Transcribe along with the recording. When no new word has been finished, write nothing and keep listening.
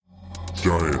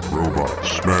giant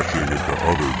robots smashing into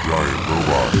other giant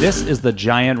robots. This is the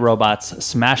Giant Robots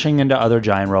Smashing into Other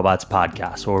Giant Robots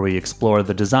podcast, where we explore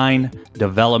the design,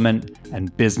 development,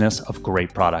 and business of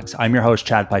great products. I'm your host,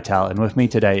 Chad Pytel, and with me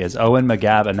today is Owen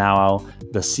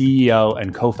Magab-Anao, the CEO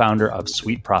and co-founder of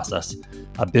SweetProcess,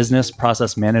 a business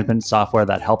process management software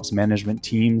that helps management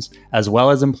teams, as well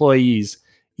as employees,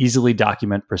 easily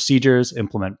document procedures,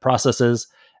 implement processes,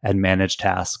 and manage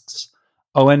tasks.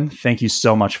 Owen, thank you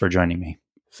so much for joining me.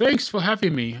 Thanks for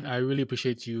having me. I really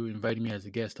appreciate you inviting me as a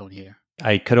guest on here.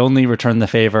 I could only return the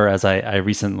favor as I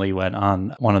recently went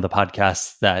on one of the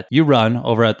podcasts that you run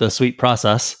over at the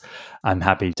SweetProcess. I'm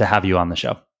happy to have you on the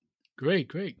show.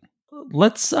 Great.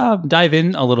 Let's dive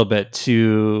in a little bit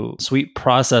to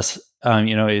SweetProcess.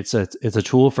 It's a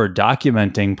tool for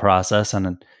documenting process,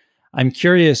 and I'm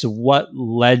curious what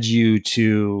led you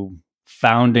to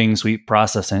founding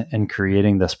SweetProcess and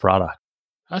creating this product.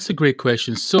 That's a great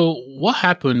question. So what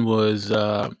happened was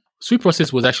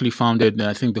SweetProcess was actually founded,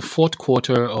 I think, the fourth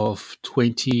quarter of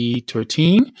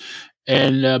 2013.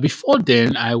 And before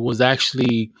then, I was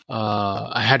actually,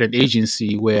 I had an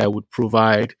agency where I would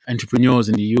provide entrepreneurs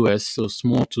in the US, so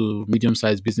small to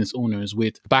medium-sized business owners,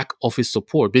 with back office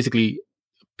support, basically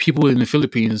people in the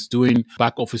Philippines doing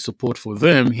back office support for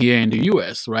them here in the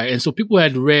US, right? And so people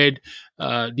had read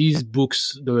these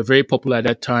books that were very popular at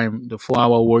that time, The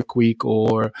 4-Hour Work Week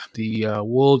or The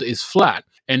World is Flat.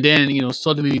 And then,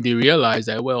 suddenly they realized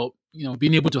that,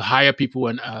 being able to hire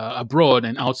people abroad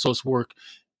and outsource work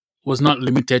was not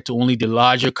limited to only the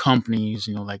larger companies,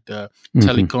 like the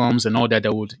telecoms and all that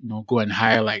would, go and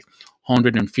hire like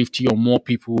 150 or more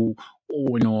people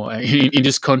in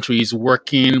this country is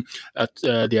working at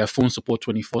their phone support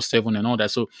 24/7 and all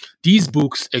that. So these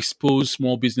books expose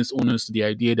small business owners to the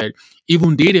idea that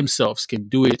even they themselves can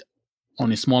do it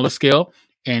on a smaller scale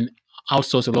and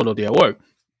outsource a lot of their work.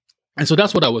 And so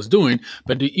that's what I was doing.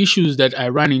 But the issues that I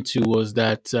ran into was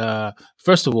that,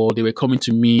 first of all, they were coming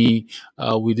to me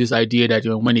with this idea that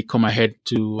when they come ahead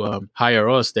to hire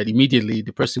us, that immediately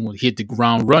the person would hit the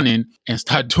ground running and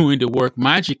start doing the work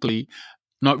magically,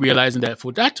 not realizing that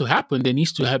for that to happen, there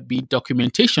needs to be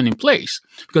documentation in place.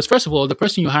 Because first of all, the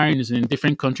person you're hiring is in a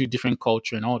different country, different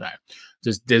culture and all that.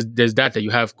 There's that you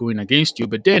have going against you.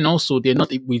 But then also they're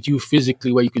not with you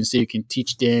physically where you can say you can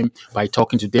teach them by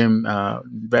talking to them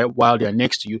while they're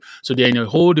next to you. So they're in a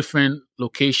whole different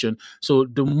location. So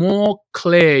the more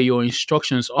clear your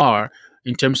instructions are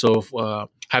in terms of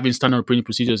having standard operating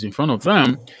procedures in front of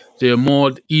them, they're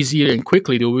more easier and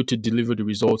quickly they're able to deliver the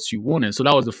results you wanted. So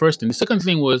that was the first thing. The second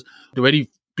thing was they're already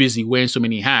busy wearing so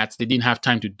many hats. They didn't have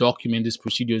time to document these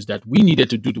procedures that we needed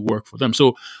to do the work for them.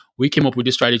 So we came up with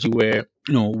this strategy where,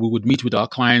 we would meet with our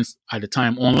clients at the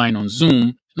time online on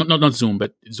Zoom. Not Zoom,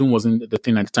 but Zoom wasn't the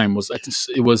thing at the time. It was what's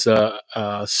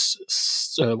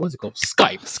it called?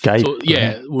 Skype. So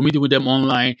we'll meet with them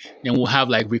online, and we'll have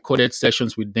like recorded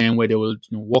sessions with them where they will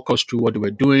walk us through what they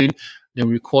were doing. Then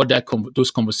record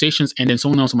those conversations, and then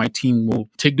someone else on my team will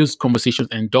take those conversations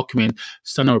and document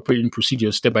standard operating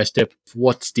procedures step by step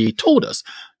what they told us.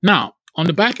 Now, on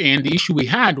the back end, the issue we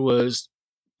had was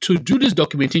to do this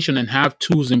documentation and have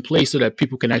tools in place so that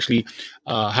people can actually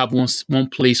have one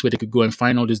place where they could go and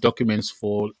find all these documents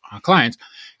for our clients.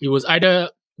 It was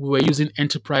either we were using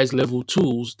enterprise level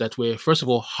tools that were, first of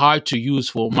all, hard to use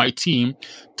for my team,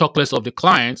 talk less of the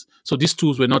clients. So these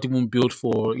tools were not even built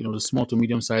for, the small to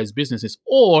medium sized businesses,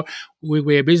 or we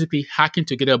were basically hacking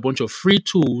together a bunch of free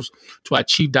tools to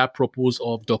achieve that purpose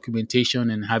of documentation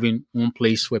and having one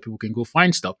place where people can go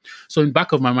find stuff. So in the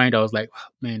back of my mind, I was like,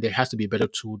 man, there has to be a better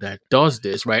tool that does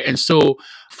this, right? And so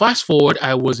fast forward,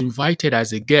 I was invited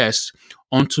as a guest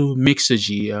onto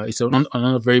Mixergy. It's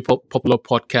another very popular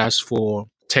podcast for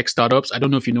tech startups. I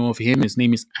don't know if you know of him. His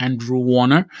name is Andrew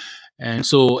Warner. And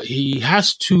so he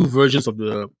has two versions of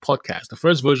the podcast. The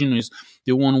first version is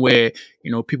the one where,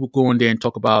 people go on there and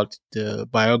talk about the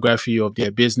biography of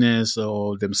their business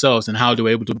or themselves and how they were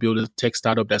able to build a tech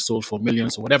startup that sold for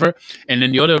millions or whatever. And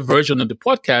then the other version of the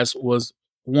podcast was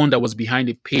one that was behind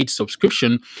a paid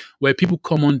subscription where people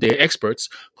come on there, experts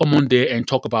come on there and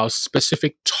talk about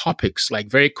specific topics, like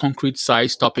very concrete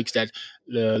size topics that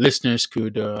the listeners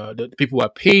could, the people who are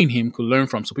paying him could learn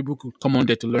from. So people could come on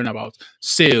there to learn about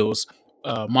sales,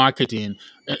 marketing.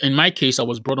 In my case, I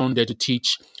was brought on there to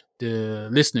teach the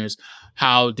listeners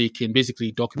how they can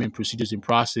basically document procedures and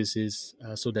processes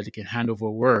so that they can hand over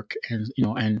work and,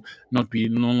 and no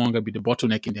longer be the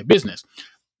bottleneck in their business.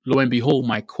 Lo and behold,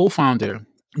 my co-founder,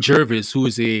 Jervis, who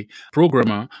is a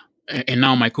programmer and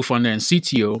now my co-founder and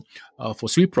CTO for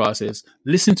SweetProcess,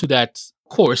 listened to that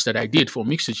course that I did for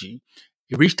Mixergy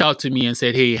he reached out to me and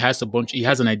said, hey, he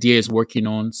has an idea he's working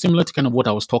on, similar to kind of what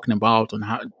I was talking about on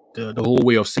how the whole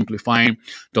way of simplifying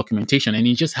documentation. And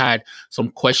he just had some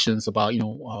questions about,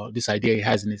 this idea he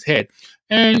has in his head.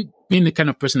 And being the kind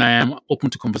of person I am, open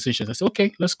to conversations, I said,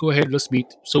 okay, let's go ahead, let's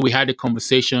meet. So we had a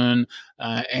conversation.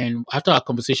 And after our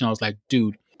conversation, I was like,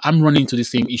 dude, I'm running into the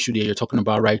same issue that you're talking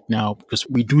about right now, because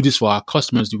we do this for our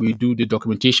customers. We do the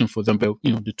documentation for them, but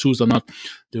the tools are not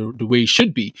the way it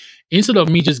should be. Instead of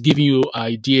me just giving you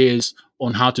ideas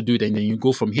on how to do it and then you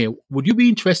go from here, would you be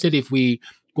interested if we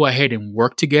go ahead and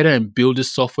work together and build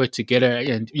this software together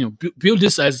and build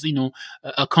this as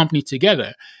a company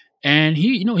together? And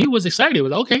he was excited. He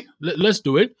was like, okay, let's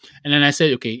do it. And then I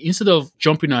said, okay, instead of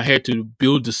jumping ahead to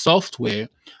build the software,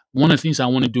 one of the things I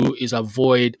want to do is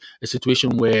avoid a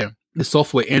situation where the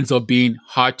software ends up being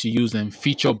hard to use and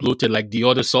feature bloated like the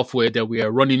other software that we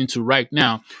are running into right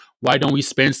now. Why don't we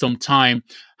spend some time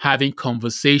having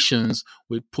conversations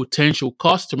with potential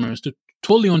customers to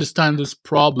totally understand this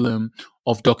problem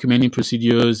of documenting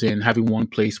procedures and having one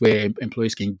place where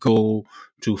employees can go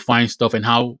to find stuff and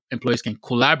how employees can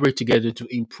collaborate together to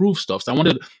improve stuff. So I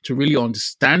wanted to really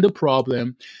understand the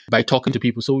problem by talking to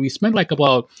people. So we spent like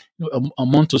about a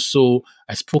month or so.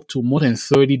 I spoke to more than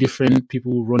 30 different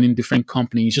people running different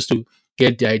companies just to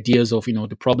get the ideas of,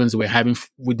 the problems that we're having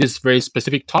with this very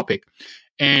specific topic.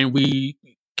 And we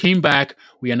came back,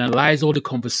 we analyzed all the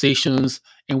conversations,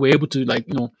 and we're able to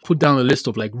put down a list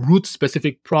of root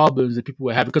specific problems that people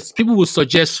were having, because people will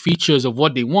suggest features of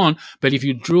what they want, but if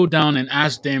you drill down and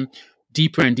ask them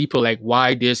deeper and deeper, like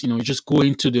why this, just go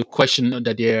into the question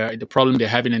that the problem they're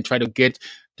having and try to get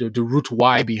the root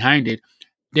why behind it,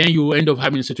 then you end up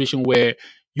having a situation where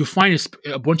you find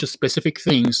a bunch of specific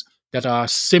things that are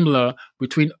similar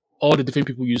between all the different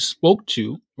people you spoke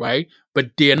to, right?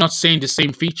 But they are not saying the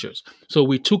same features. So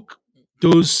we took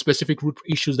those specific root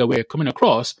issues that we're coming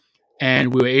across,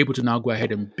 and we were able to now go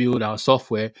ahead and build our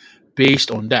software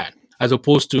based on that, as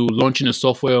opposed to launching a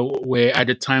software where at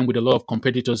the time with a lot of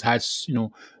competitors had,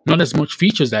 not as much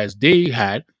features as they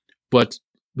had, but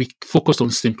we focused on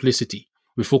simplicity.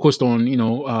 We focused on,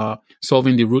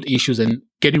 solving the root issues and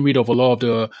getting rid of a lot of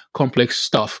the complex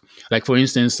stuff. Like, for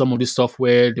instance, some of this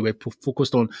software, they were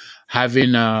focused on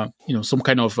having, some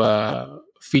kind of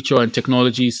feature and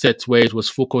technology sets where it was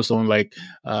focused on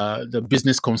the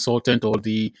business consultant or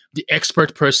the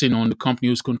expert person on the company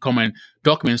who's going to come and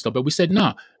document stuff. But we said,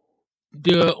 no,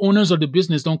 the owners of the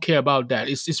business don't care about that.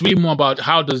 It's really more about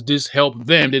how does this help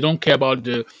them. They don't care about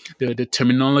the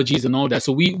terminologies and all that.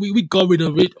 So we got rid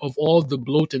of all the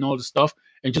bloat and all the stuff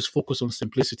and just focus on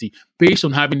simplicity based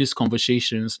on having these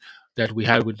conversations that we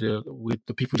had with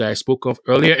the people that I spoke of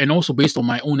earlier, and also based on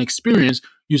my own experience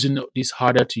using this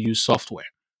harder to use software.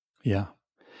 Yeah.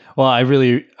 Well, I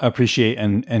really appreciate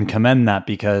and commend that,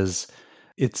 because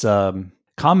it's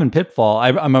common pitfall.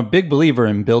 I'm a big believer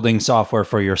in building software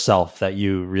for yourself that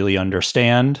you really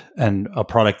understand and a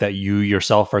product that you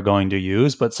yourself are going to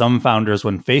use. But some founders,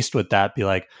 when faced with that, be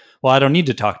like, well, I don't need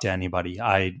to talk to anybody.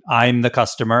 I'm the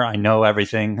customer. I know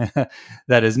everything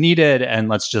that is needed, and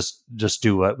let's just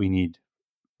do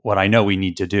what I know we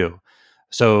need to do.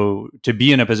 So to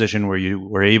be in a position where you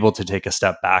were able to take a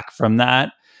step back from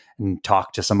that and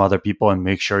talk to some other people and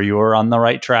make sure you are on the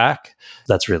right track,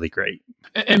 that's really great.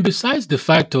 And besides the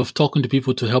fact of talking to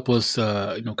people to help us,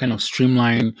 kind of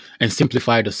streamline and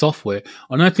simplify the software,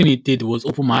 another thing it did was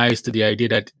open my eyes to the idea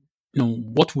that,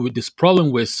 this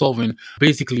problem we're solving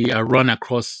basically run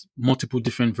across multiple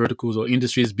different verticals or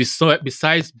industries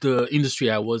besides the industry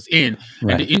I was in.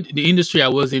 Right. And the industry I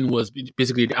was in was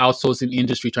basically the outsourcing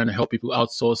industry, trying to help people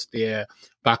outsource their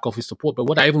back office support. But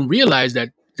what I even realized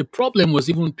that the problem was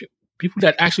even people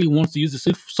that actually wants to use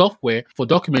the software for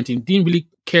documenting didn't really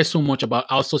care so much about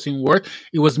outsourcing work.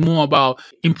 It was more about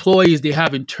employees they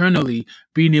have internally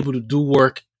being able to do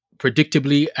work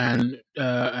predictably and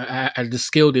at the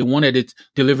scale they wanted it,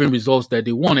 delivering results that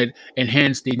they wanted, and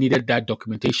hence they needed that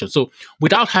documentation. So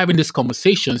without having these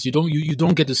conversations, you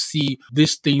don't get to see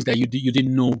these things that you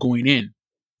didn't know going in.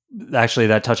 Actually,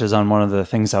 that touches on one of the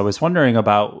things I was wondering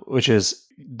about, which is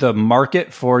the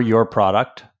market for your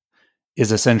product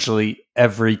is essentially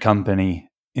every company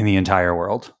in the entire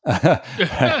world.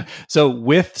 So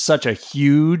with such a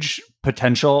huge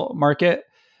potential market,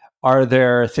 are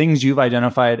there things you've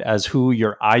identified as who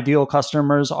your ideal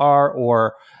customers are,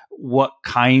 or what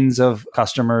kinds of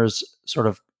customers sort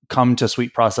of come to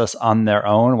SweetProcess on their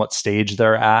own, what stage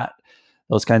they're at?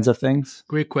 those kinds of things?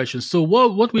 Great question. So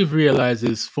what we've realized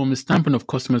is from the standpoint of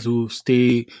customers who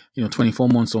stay, 24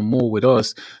 months or more with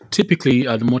us, typically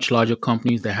are the much larger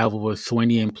companies that have over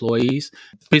 20 employees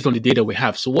based on the data we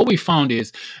have. So what we found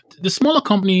is the smaller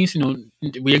companies,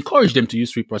 we encourage them to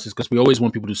use Sweet Process because we always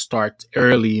want people to start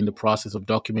early in the process of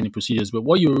documenting procedures. But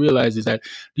what you realize is that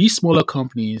these smaller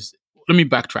companies, let me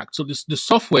backtrack. So the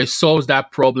software solves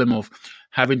that problem of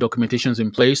having documentations in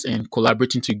place and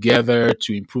collaborating together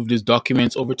to improve these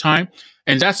documents over time.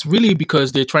 And that's really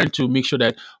because they're trying to make sure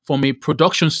that from a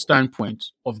production standpoint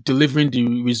of delivering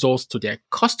the results to their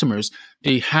customers,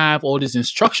 they have all these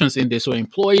instructions in there so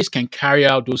employees can carry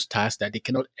out those tasks that they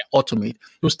cannot automate,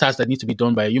 those tasks that need to be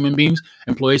done by human beings.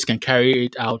 Employees can carry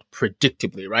it out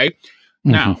predictably, right?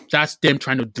 Mm-hmm. Now, that's them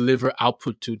trying to deliver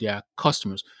output to their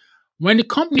customers. When the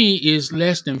company is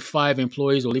less than 5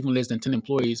 employees or even less than 10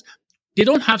 employees, they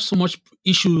don't have so much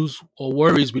issues or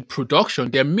worries with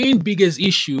production. Their main biggest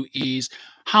issue is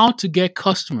how to get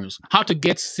customers, how to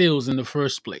get sales in the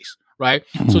first place, right?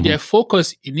 Mm-hmm. So their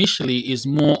focus initially is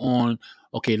more on,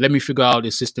 okay, let me figure out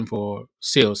a system for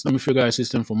sales. Let me figure out a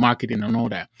system for marketing and all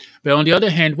that. But on the other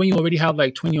hand, when you already have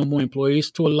like 20 or more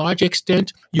employees, to a large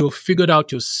extent, you've figured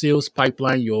out your sales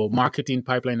pipeline, your marketing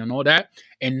pipeline and all that.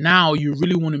 And now you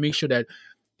really want to make sure that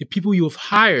the people you've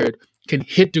hired can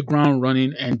hit the ground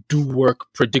running and do work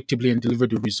predictably and deliver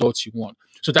the results you want.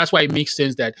 So that's why it makes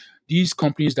sense that these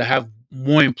companies that have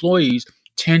more employees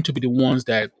tend to be the ones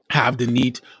that have the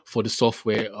need for the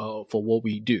software for what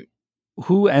we do.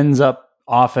 Who ends up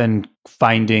often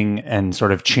finding and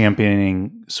sort of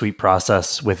championing Sweet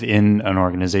Process within an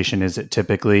organization? Is it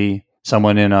typically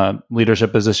someone in a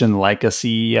leadership position like a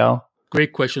CEO?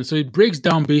 Great question. So it breaks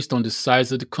down based on the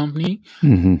size of the company.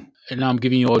 Mm-hmm. And now I'm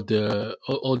giving you all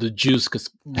the juice because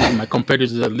my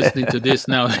competitors are listening to this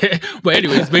now. But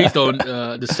anyways, based on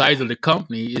the size of the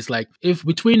company, it's like if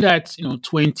between that,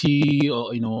 20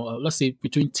 or, let's say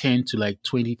between 10 to like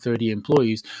 20, 30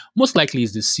 employees, most likely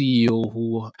is the CEO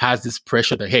who has this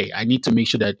pressure that, hey, I need to make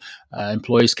sure that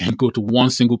employees can go to one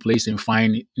single place and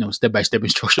find, step-by-step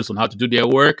instructions on how to do their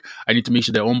work. I need to make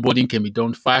sure that onboarding can be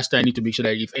done faster. I need to make sure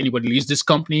that if anybody leaves this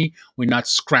company, we're not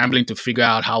scrambling to figure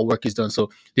out how work is done. So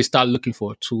they start looking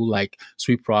for a tool like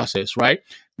Sweet Process, right?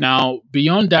 Now,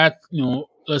 beyond that,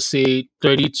 let's say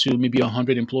 30 to maybe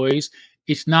 100 employees,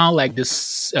 it's now like the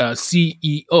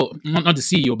CEO, not the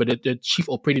CEO, but the Chief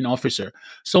Operating Officer,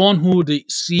 someone who the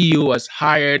CEO has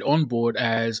hired on board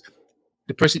as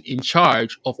the person in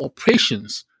charge of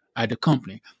operations at the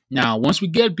company. Now, once we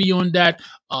get beyond that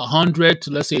 100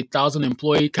 to, let's say, 1,000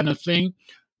 employee kind of thing,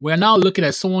 we're now looking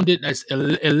at someone that's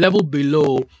a level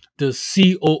below the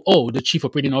COO, the Chief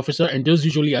Operating Officer, and those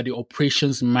usually are the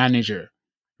operations manager,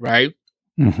 right?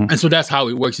 Mm-hmm. And so that's how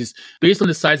it works. It's based on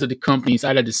the size of the company. It's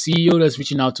either the CEO that's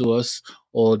reaching out to us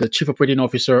or the Chief Operating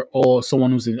Officer or someone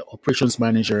who's the operations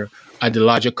manager at the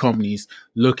larger companies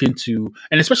looking to,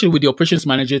 and especially with the operations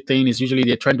manager thing, is usually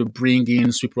they're trying to bring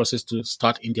in Sweet Process to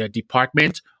start in their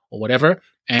department or whatever,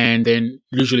 and then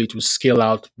usually to scale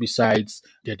out besides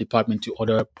their department to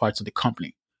other parts of the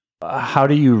company. How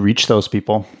do you reach those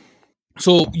people?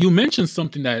 So you mentioned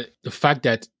something that the fact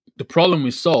that the problem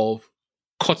we solve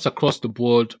cuts across the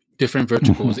board, different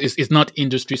verticals. Mm-hmm. It's not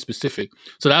industry specific.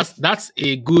 So that's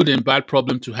a good and bad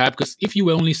problem to have, because if you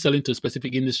were only selling to a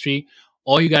specific industry,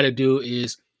 all you got to do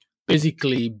is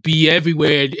basically be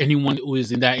everywhere anyone who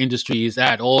is in that industry is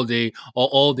at, all the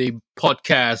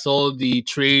podcasts, all the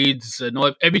trades, and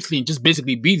everything, just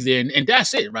basically be there, and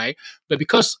that's it, right? But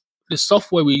because the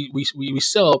software we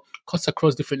sell cuts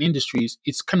across different industries,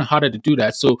 it's kind of harder to do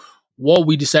that. So what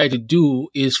we decided to do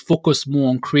is focus more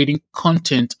on creating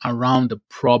content around the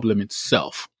problem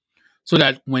itself, so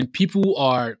that when people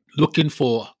are looking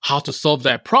for how to solve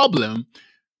that problem,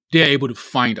 they're able to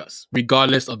find us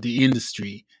regardless of the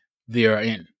industry they are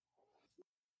in.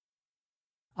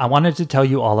 I wanted to tell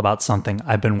you all about something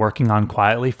I've been working on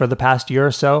quietly for the past year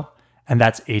or so, and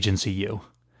that's Agency U.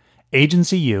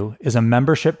 Agency U is a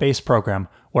membership-based program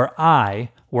where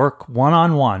I work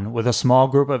one-on-one with a small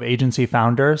group of agency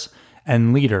founders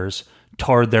and leaders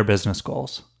toward their business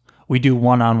goals. We do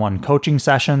one-on-one coaching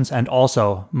sessions and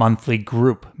also monthly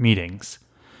group meetings.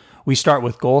 We start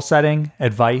with goal setting,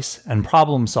 advice, and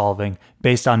problem solving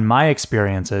based on my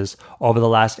experiences over the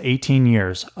last 18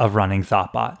 years of running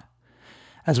Thoughtbot.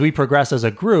 As we progress as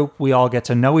a group, we all get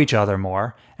to know each other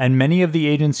more, and many of the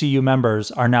Agency U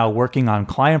members are now working on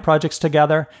client projects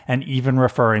together and even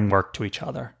referring work to each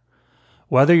other.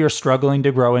 Whether you're struggling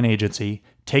to grow an agency,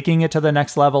 taking it to the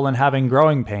next level and having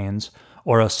growing pains,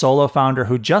 or a solo founder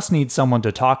who just needs someone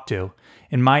to talk to,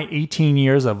 in my 18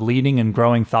 years of leading and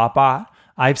growing Thoughtbot,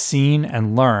 I've seen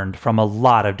and learned from a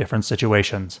lot of different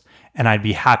situations, and I'd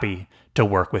be happy to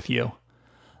work with you.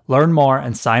 Learn more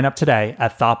and sign up today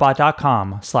at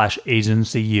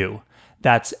thoughtbot.com/agency.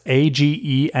 That's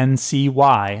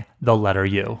AGENCY, the letter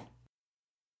U.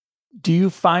 Do you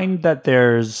find that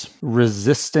there's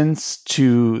resistance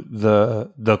to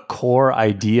the core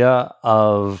idea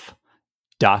of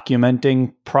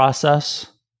documenting process?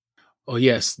 Oh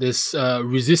yes, there's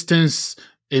resistance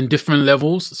in different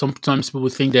levels. Sometimes people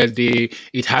think that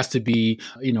it has to be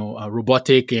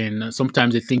robotic, and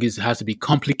sometimes they think it has to be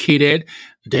complicated.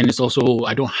 Then it's also,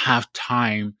 I don't have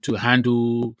time to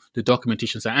handle the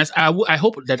documentation side. I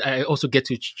hope that I also get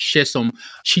to share some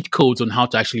cheat codes on how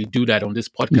to actually do that on this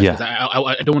podcast. Yeah.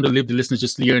 I don't want to leave the listeners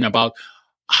just hearing about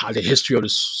the history of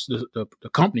the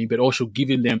company, but also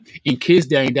giving them, in case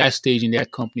they're in that stage in their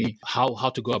company, how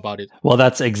to go about it. Well,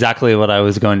 that's exactly what I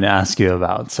was going to ask you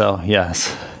about. So,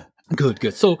 yes.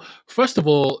 Good. So, first of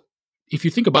all, if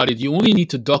you think about it, you only need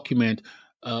to document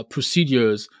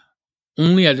procedures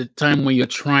only at the time when you're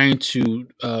trying to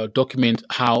document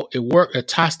how a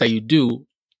task that you do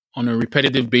on a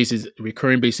repetitive basis,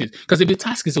 recurring basis. Because if the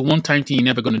task is a one-time thing you're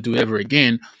never going to do ever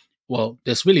again, well,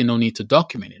 there's really no need to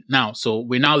document it now. So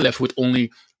we're now left with only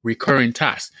recurring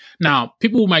tasks. Now,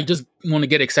 people might just want to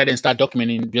get excited and start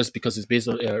documenting just because it's based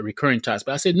on a recurring task.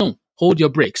 But I said, no, hold your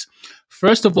brakes.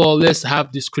 First of all, let's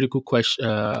have this critical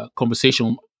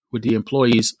conversation with the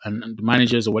employees and the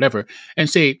managers or whatever, and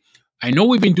say, I know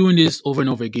we've been doing this over and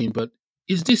over again, but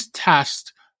is this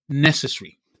task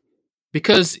necessary?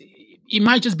 Because it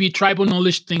might just be a tribal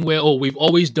knowledge thing where, we've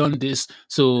always done this,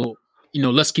 so,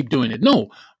 let's keep doing it.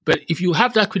 No. But if you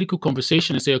have that critical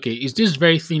conversation and say, okay, is this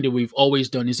very thing that we've always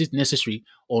done, is it necessary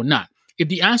or not? If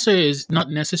the answer is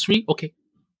not necessary, okay,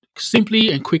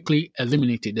 simply and quickly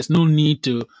eliminate it. There's no need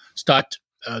to start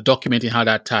documenting how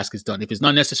that task is done. If it's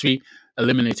not necessary,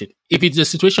 eliminate it. If it's a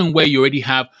situation where you already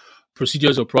have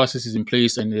procedures or processes in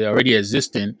place and they're already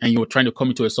existing and you're trying to come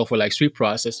into a software like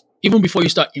SweetProcess, even before you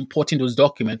start importing those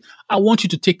documents, I want you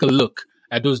to take a look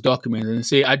at those documents and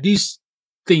say, are these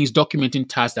things documenting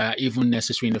tasks that are even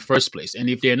necessary in the first place? And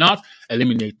if they're not,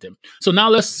 eliminate them. So now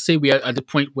let's say we are at the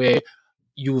point where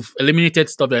you've eliminated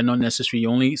stuff that are not necessary.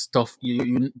 Only stuff,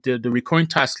 the recurring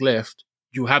tasks left,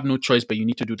 you have no choice, but you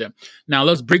need to do them. Now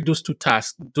let's break those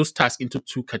tasks into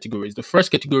two categories. The first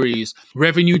category is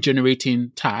revenue generating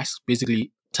tasks,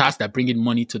 basically tasks that bring in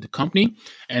money to the company.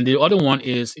 And the other one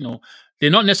is, they're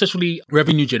not necessarily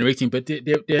revenue generating, but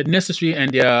they're necessary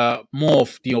and they're more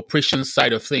of the operations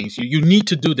side of things. You need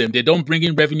to do them. They don't bring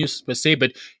in revenues per se,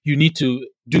 but you need to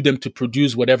do them to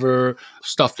produce whatever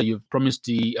stuff that you've promised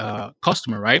the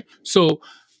customer, right? So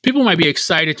people might be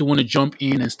excited to want to jump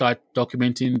in and start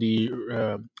documenting the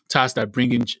tasks that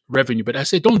bring in revenue. But I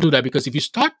say don't do that, because if you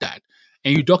start that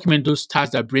and you document those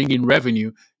tasks that bring in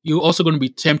revenue, you're also going to be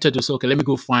tempted to say, okay, let me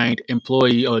go find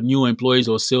employee or new employees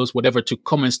or sales, whatever, to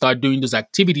come and start doing those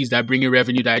activities that bring in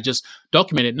revenue that I just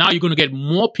documented. Now you're going to get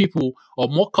more people or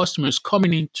more customers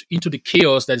coming into the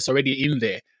chaos that is already in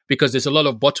there, because there's a lot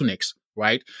of bottlenecks,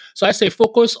 right? So I say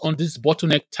focus on these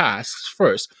bottleneck tasks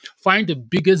first. Find the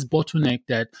biggest bottleneck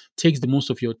that takes the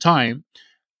most of your time.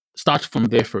 Start from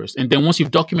there first. And then once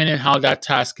you've documented how that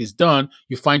task is done,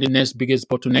 you find the next biggest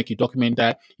bottleneck, you document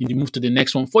that, you move to the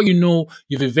next one. Before you know,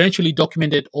 you've eventually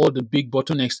documented all the big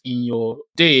bottlenecks in your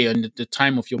day and the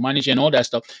time of your manager and all that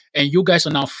stuff. And you guys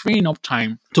are now freeing up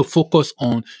time to focus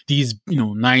on these,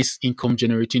 nice income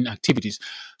generating activities.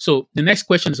 So the next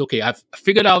question is, okay, I've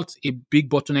figured out a big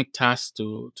bottleneck task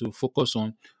to focus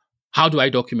on. How do I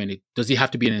document it? Does it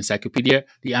have to be an encyclopedia?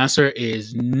 The answer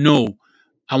is no.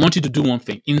 I want you to do one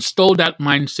thing. Install that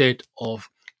mindset of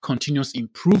continuous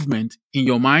improvement in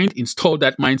your mind. Install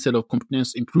that mindset of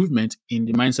continuous improvement in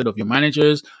the mindset of your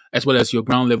managers as well as your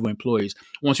ground level employees.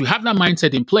 Once you have that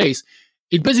mindset in place,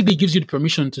 it basically gives you the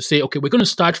permission to say, okay, we're going to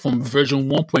start from version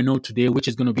 1.0 today, which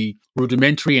is going to be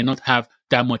rudimentary and not have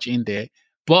that much in there.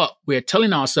 But we're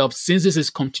telling ourselves, since this is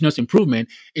continuous improvement,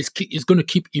 it's going to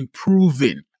keep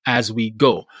improving as we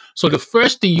go. So the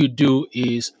first thing you do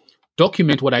is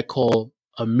document what I call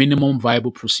a minimum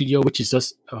viable procedure, which is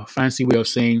just a fancy way of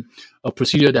saying a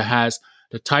procedure that has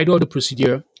the title of the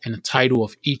procedure and the title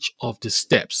of each of the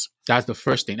steps. That's the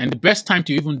first thing. And the best time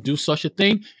to even do such a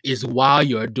thing is while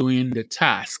you're doing the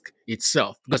task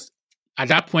itself, because at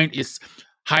that point it's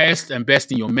highest and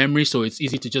best in your memory. So it's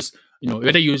easy to just,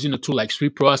 whether you're using a tool like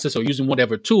SweetProcess or using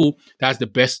whatever tool, that's the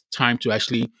best time to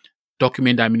actually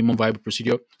document that minimum viable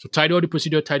procedure. So title of the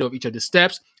procedure, title of each of the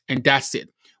steps, and that's it.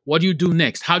 What do you do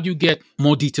next? How do you get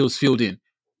more details filled in?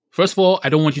 First of all, I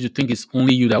don't want you to think it's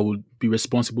only you that will be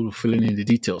responsible for filling in the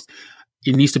details.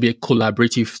 It needs to be a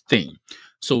collaborative thing.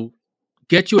 So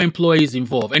get your employees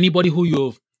involved. Anybody who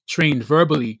you've trained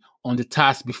verbally on the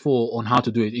task before on how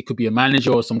to do it. It could be a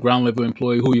manager or some ground level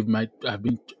employee who you might have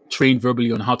been trained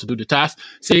verbally on how to do the task.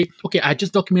 Say, okay, I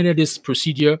just documented this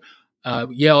procedure.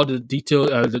 All the detail,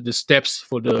 the steps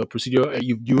for the procedure.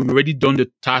 You've already done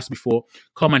the task before.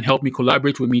 Come and help me,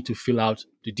 collaborate with me to fill out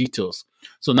the details.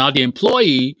 So now the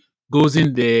employee goes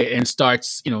in there and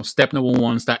starts, step number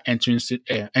one, start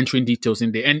entering details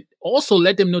in there, and also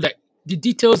let them know that the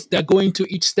details that go into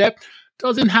each step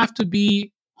doesn't have to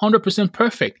be 100%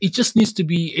 perfect. It just needs to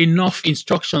be enough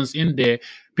instructions in there,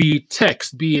 be it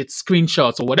text, be it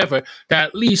screenshots or whatever, that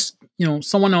at least,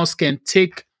 someone else can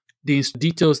take these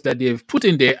details that they've put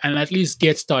in there and at least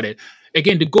get started.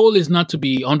 Again, the goal is not to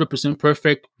be 100%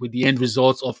 perfect with the end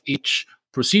results of each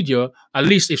procedure. At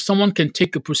least if someone can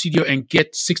take a procedure and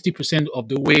get 60% of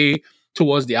the way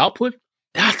towards the output,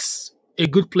 that's a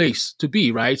good place to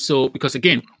be, right? So, because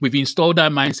again, we've installed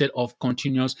that mindset of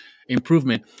continuous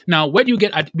improvement. Now, where do you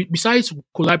get, besides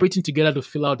collaborating together to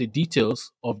fill out the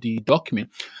details of the document,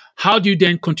 how do you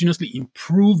then continuously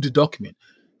improve the document?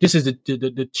 This is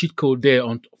the cheat code there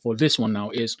for this one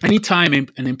now is anytime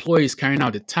an employee is carrying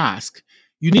out a task,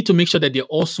 you need to make sure that they're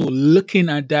also looking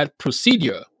at that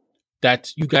procedure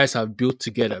that you guys have built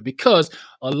together, because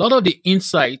a lot of the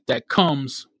insight that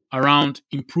comes around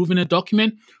improving a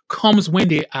document comes when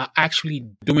they are actually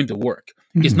doing the work.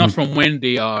 Mm-hmm. It's not from when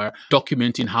they are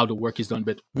documenting how the work is done,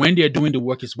 but when they're doing the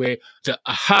work is where the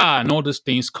aha and all those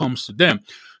things comes to them.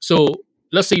 So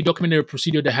let's say you documented a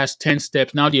procedure that has 10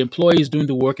 steps. Now the employee is doing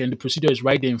the work and the procedure is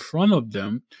right there in front of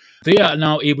them. They are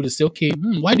now able to say, okay,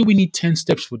 why do we need 10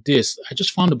 steps for this? I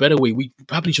just found a better way. We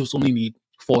probably just only need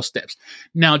 4 steps.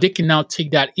 Now they can now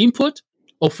take that input.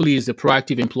 Hopefully it's a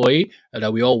proactive employee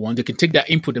that we all want. They can take that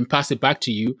input and pass it back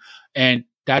to you. And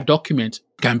that document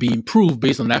can be improved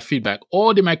based on that feedback.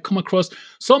 Or they might come across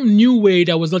some new way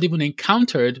that was not even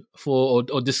encountered or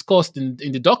discussed in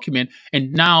the document.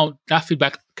 And now that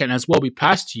feedback can as well be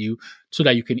passed to you so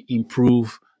that you can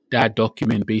improve that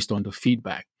document based on the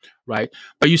feedback, right?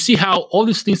 But you see how all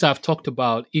these things I've talked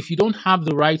about, if you don't have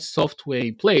the right software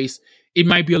in place, it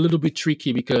might be a little bit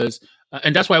tricky because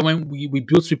and that's why when we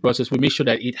build SweetProcess, we make sure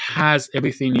that it has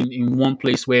everything in one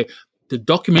place where the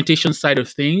documentation side of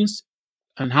things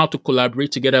and how to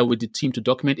collaborate together with the team to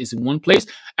document is in one place,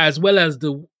 as well as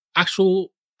the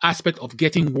actual aspect of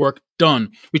getting work done,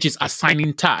 which is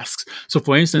assigning tasks. So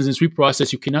for instance, in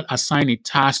SweetProcess, you cannot assign a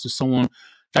task to someone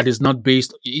that is not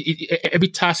based. Every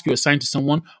task you assign to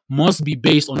someone must be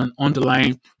based on an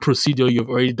underlying procedure you've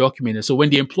already documented. So when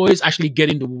the employee is actually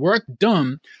getting the work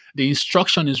done, the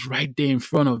instruction is right there in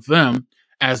front of them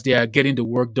as they are getting the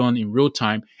work done in real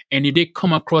time. And if they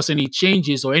come across any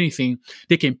changes or anything,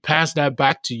 they can pass that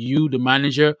back to you, the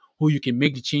manager, who you can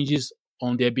make the changes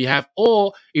on their behalf.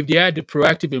 Or if they are the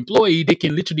proactive employee, they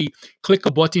can literally click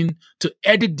a button to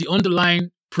edit the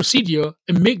underlying procedure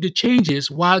and make the changes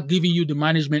while giving you the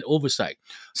management oversight.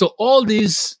 So all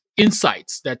these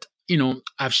insights that,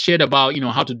 I've shared about,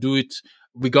 how to do it,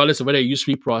 regardless of whether you use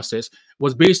SweetProcess,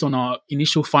 was based on our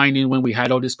initial finding when we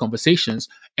had all these conversations,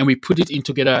 and we put it in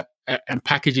together and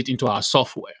package it into our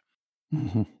software.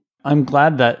 Mm-hmm. I'm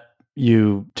glad that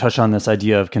you touch on this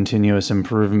idea of continuous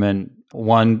improvement.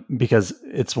 One, because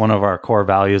it's one of our core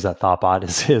values at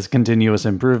Thoughtbot is continuous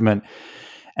improvement.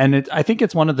 And I think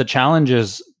it's one of the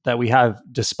challenges that we have,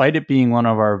 despite it being one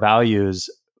of our values.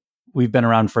 We've been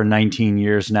around for 19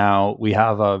 years now. We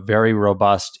have a very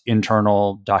robust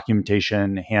internal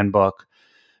documentation, handbook,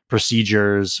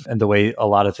 procedures, and the way a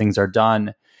lot of things are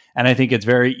done. And I think it's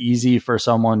very easy for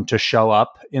someone to show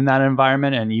up in that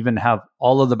environment and even have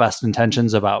all of the best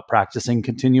intentions about practicing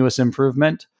continuous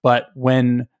improvement. But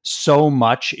when so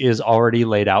much is already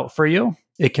laid out for you,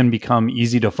 it can become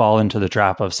easy to fall into the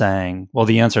trap of saying, well,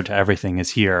 the answer to everything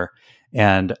is here,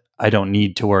 and I don't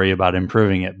need to worry about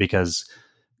improving it because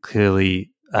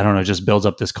clearly, I don't know, just builds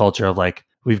up this culture of like,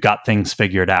 we've got things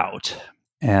figured out.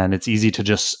 And it's easy to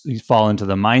just fall into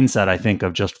the mindset, I think,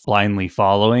 of just blindly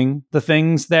following the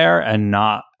things there and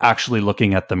not actually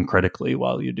looking at them critically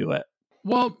while you do it.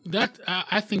 Well,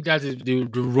 I think that is the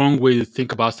wrong way to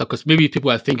think about stuff, because maybe people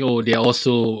are thinking, oh, they're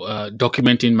also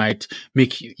documenting might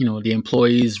make the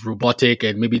employees robotic,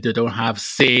 and maybe they don't have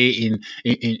say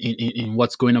in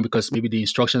what's going on because maybe the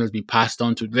instruction has been passed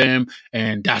on to them,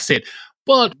 and that's it.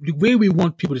 But the way we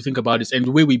want people to think about this and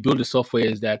the way we build the software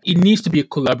is that it needs to be a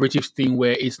collaborative thing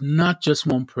where it's not just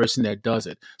one person that does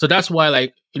it. So that's why,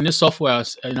 like in our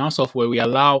software, we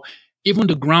allow even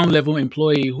the ground level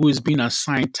employee who is being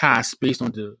assigned tasks based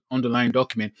on the underlying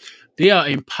document, they are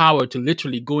empowered to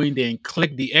literally go in there and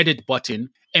click the edit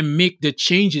button and make the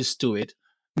changes to it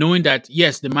knowing that,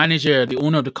 yes, the manager, the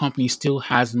owner of the company still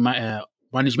has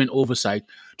management oversight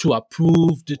to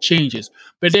approve the changes.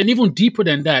 But then even deeper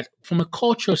than that, from a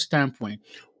culture standpoint,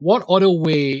 what other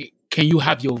way can you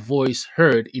have your voice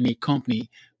heard in a company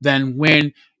than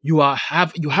when you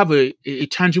have a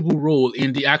tangible role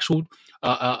in the actual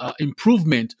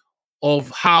improvement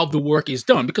of how the work is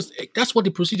done? Because that's what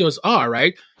the procedures are,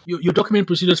 right? You document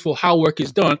procedures for how work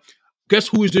is done. Guess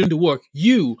who is doing the work?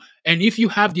 You. And if you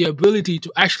have the ability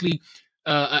to actually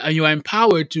and you are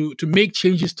empowered to make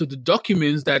changes to the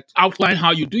documents that outline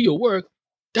how you do your work,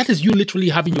 that is you literally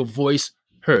having your voice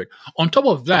heard. On top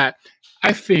of that,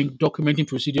 I think documenting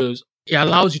procedures, it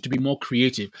allows you to be more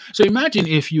creative. So imagine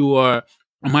if you are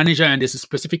a manager and there's a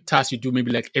specific task you do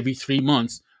maybe like every 3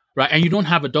 months, right? And you don't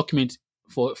have a document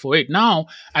for it. Now,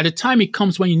 at the time it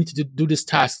comes when you need to do this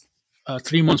task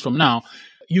 3 months from now,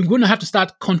 you're going to have to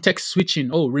start context switching.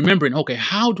 Oh, remembering, okay,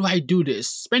 how do I do this?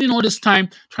 Spending all this time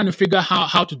trying to figure out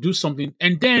how to do something.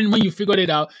 And then when you figured it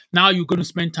out, now you're going to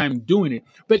spend time doing it.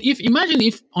 But imagine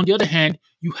if, on the other hand,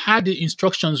 you had the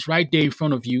instructions right there in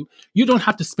front of you. You don't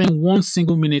have to spend one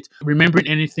single minute remembering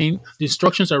anything. The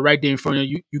instructions are right there in front of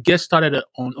you. You get started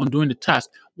on doing the task.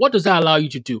 What does that allow you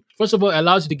to do? First of all, it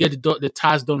allows you to get the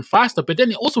task done faster, but then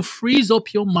it also frees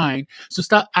up your mind to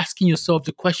start asking yourself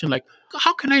the question like,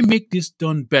 how can I make this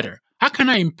done better? How can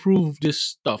I improve this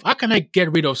stuff? How can I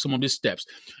get rid of some of these steps?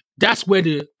 That's where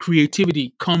the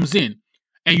creativity comes in.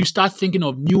 And you start thinking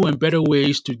of new and better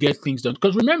ways to get things done.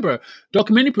 Because remember,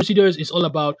 documenting procedures is all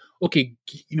about, okay,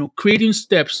 creating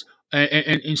steps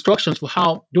and instructions for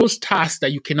how those tasks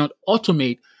that you cannot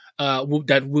automate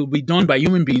that will be done by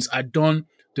human beings are done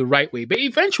the right way. But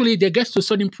eventually there gets to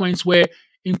certain points where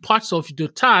in parts of the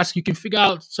task, you can figure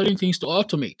out certain things to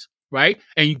automate, right?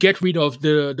 And you get rid of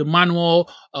the manual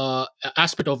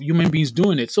aspect of human beings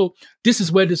doing it. So this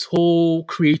is where this whole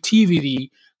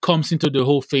creativity comes into the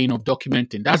whole thing of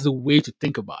documenting. That's the way to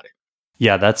think about it.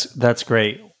 Yeah, that's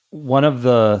great. One of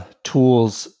the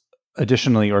tools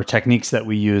additionally or techniques that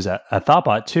we use at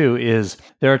Thoughtbot too is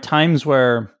there are times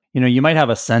where you might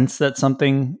have a sense that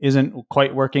something isn't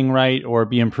quite working right or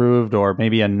be improved, or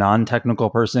maybe a non-technical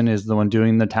person is the one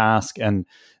doing the task and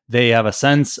they have a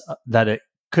sense that it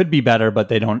could be better, but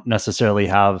they don't necessarily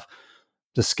have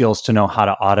the skills to know how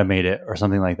to automate it or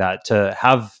something like that. To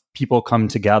have people come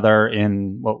together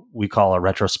in what we call a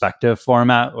retrospective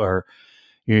format, where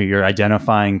you're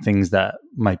identifying things that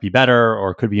might be better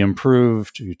or could be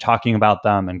improved, you're talking about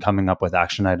them and coming up with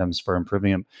action items for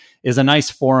improving them, is a nice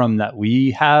forum that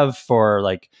we have for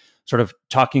like sort of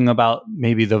talking about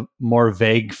maybe the more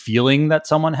vague feeling that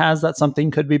someone has that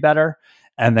something could be better,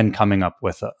 and then coming up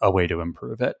with a way to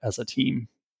improve it as a team.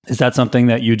 Is that something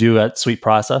that you do at Sweet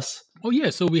Process? Oh,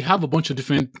 yeah. So we have a bunch of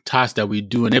different tasks that we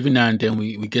do. And every now and then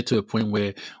we get to a point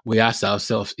where we ask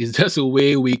ourselves, is there a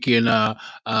way we can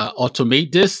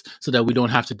automate this so that we don't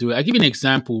have to do it? I'll give you an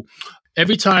example.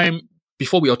 Every time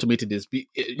before we automated this,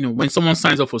 when someone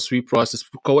signs up for Sweet Process,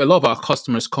 a lot of our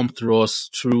customers come through us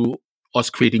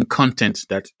creating content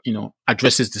that,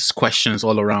 addresses these questions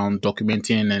all around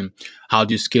documenting and how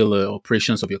do you scale the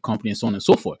operations of your company and so on and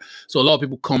so forth. So a lot of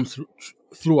people come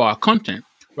through our content.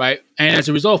 Right. And as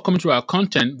a result of coming through our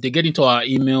content, they get into our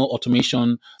email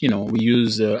automation. We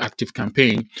use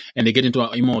ActiveCampaign, and they get into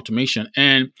our email automation.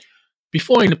 And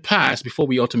before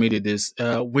we automated this,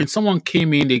 when someone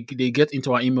came in, they get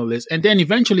into our email list, and then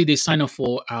eventually they sign up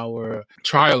for our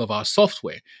trial of our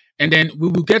software. And then we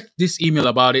will get this email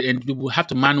about it, and we will have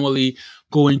to manually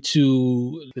go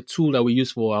into the tool that we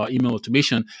use for our email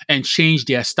automation and change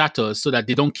their status so that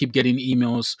they don't keep getting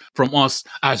emails from us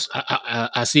as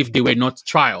if they were not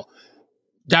trial.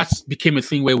 That became a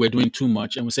thing where we're doing too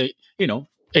much, and we say,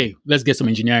 hey, let's get some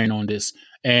engineering on this.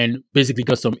 And basically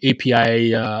got some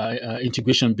API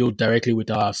integration built directly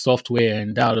with our software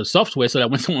and our software, so that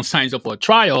when someone signs up for a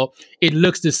trial, it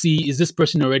looks to see, is this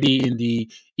person already in the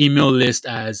email list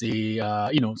as a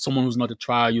someone who's not a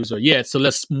trial user yet? So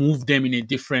let's move them in a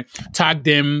different, tag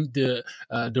them the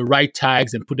right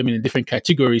tags and put them in a different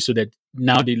category so that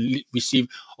now they receive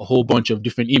a whole bunch of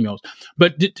different emails.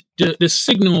 But the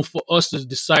signal for us to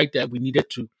decide that we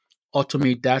needed to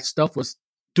automate that stuff was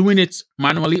doing it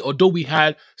manually. Although we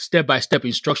had step-by-step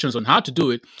instructions on how to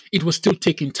do it, it was still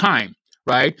taking time,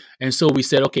 right? And so we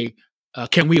said, okay,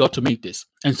 can we automate this?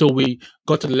 And so we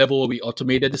got to the level where we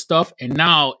automated the stuff. And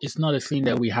now it's not a thing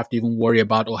that we have to even worry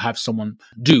about or have someone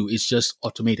do. It's just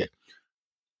automated.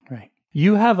 Right.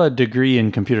 You have a degree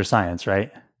in computer science,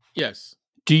 right? Yes.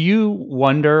 Do you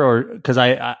wonder, or because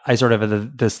I sort of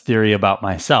have this theory about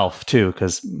myself too,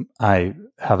 because I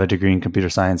have a degree in computer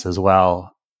science as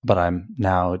well, but I'm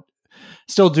now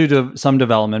still do some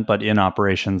development, but in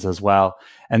operations as well.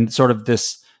 And sort of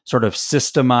this sort of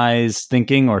systemized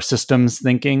thinking or systems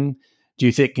thinking, do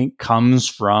you think it comes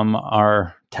from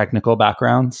our technical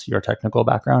backgrounds, your technical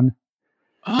background?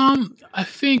 I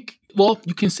think, well,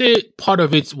 you can say part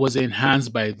of it was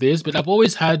enhanced by this, but I've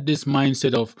always had this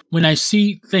mindset of when I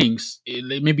see things,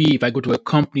 maybe if I go to a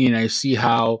company and I see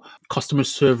how customer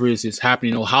service is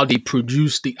happening or how they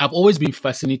produce I've always been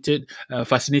fascinated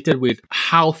with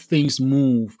how things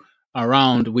move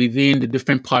around within the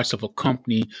different parts of a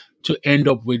company to end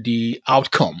up with the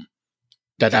outcome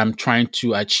that I'm trying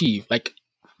to achieve. Like,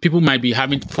 people might be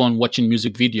having fun watching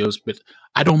music videos, but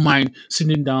I don't mind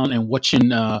sitting down and watching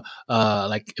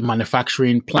like a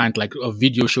manufacturing plant, like a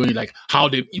video showing like how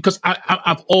because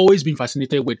I've always been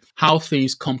fascinated with how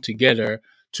things come together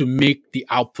to make the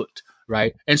output,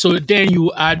 right? And so then you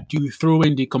throw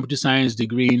in the computer science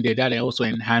degree in there, that also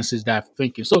enhances that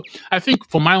thinking. So I think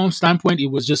from my own standpoint, it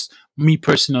was just me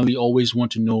personally always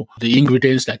want to know the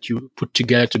ingredients that you put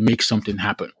together to make something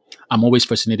happen. I'm always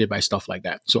fascinated by stuff like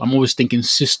that. So I'm always thinking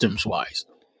systems wise.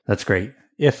 That's great.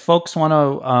 If folks want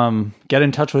to get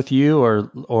in touch with you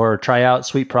or try out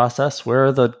SweetProcess, where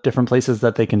are the different places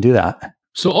that they can do that?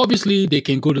 So obviously they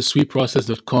can go to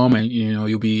sweetprocess.com and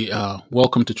you'll be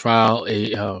welcome to trial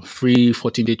a free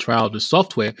 14-day trial of the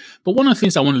software. But one of the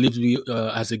things I want to leave you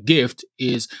as a gift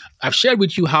is I've shared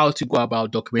with you how to go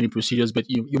about documenting procedures, but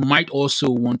you might also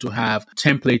want to have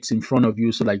templates in front of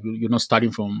you so like you're not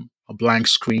starting from a blank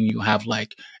screen. You have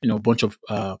like a bunch of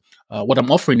what I'm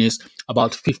offering is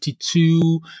about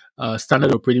 52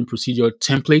 standard operating procedure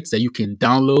templates that you can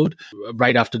download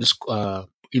right after this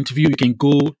interview. You can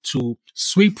go to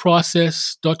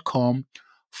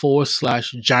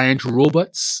sweetprocess.com/giant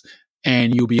robots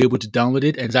and you'll be able to download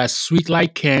it. And that's sweet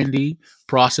like candy,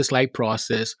 process like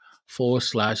process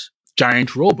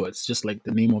 /giant robots, just like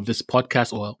the name of this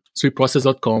podcast, or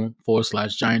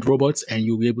sweetprocess.com/giant robots. And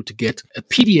you'll be able to get a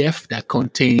PDF that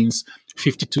contains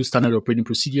 52 standard operating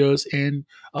procedures. And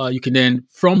you can then,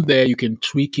 from there, you can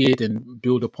tweak it and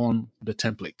build upon the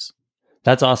templates.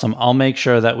 That's awesome. I'll make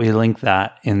sure that we link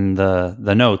that in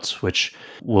the notes, which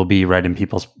will be right in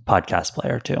people's podcast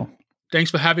player too.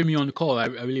 Thanks for having me on the call. I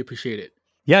really appreciate it.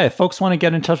 Yeah, if folks want to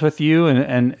get in touch with you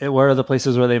and where are the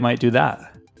places where they might do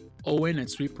that?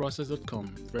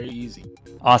 Owen@sweetprocess.com. Very easy.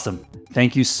 Awesome.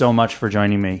 Thank you so much for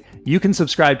joining me. You can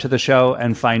subscribe to the show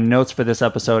and find notes for this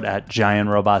episode at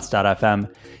giantrobots.fm.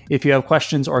 If you have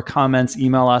questions or comments,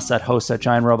 email us at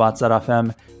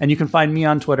host@giantrobots.fm. And you can find me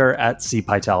on Twitter at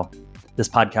 @cpytel. This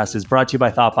podcast is brought to you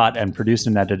by Thoughtbot and produced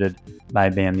and edited by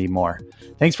Bandy Moore.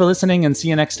 Thanks for listening and see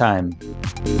you next time.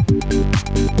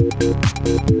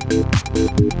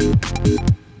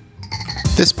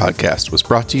 This podcast was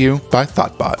brought to you by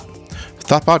Thoughtbot.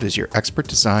 Thoughtbot is your expert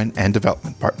design and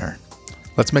development partner.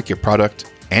 Let's make your product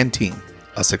and team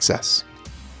a success.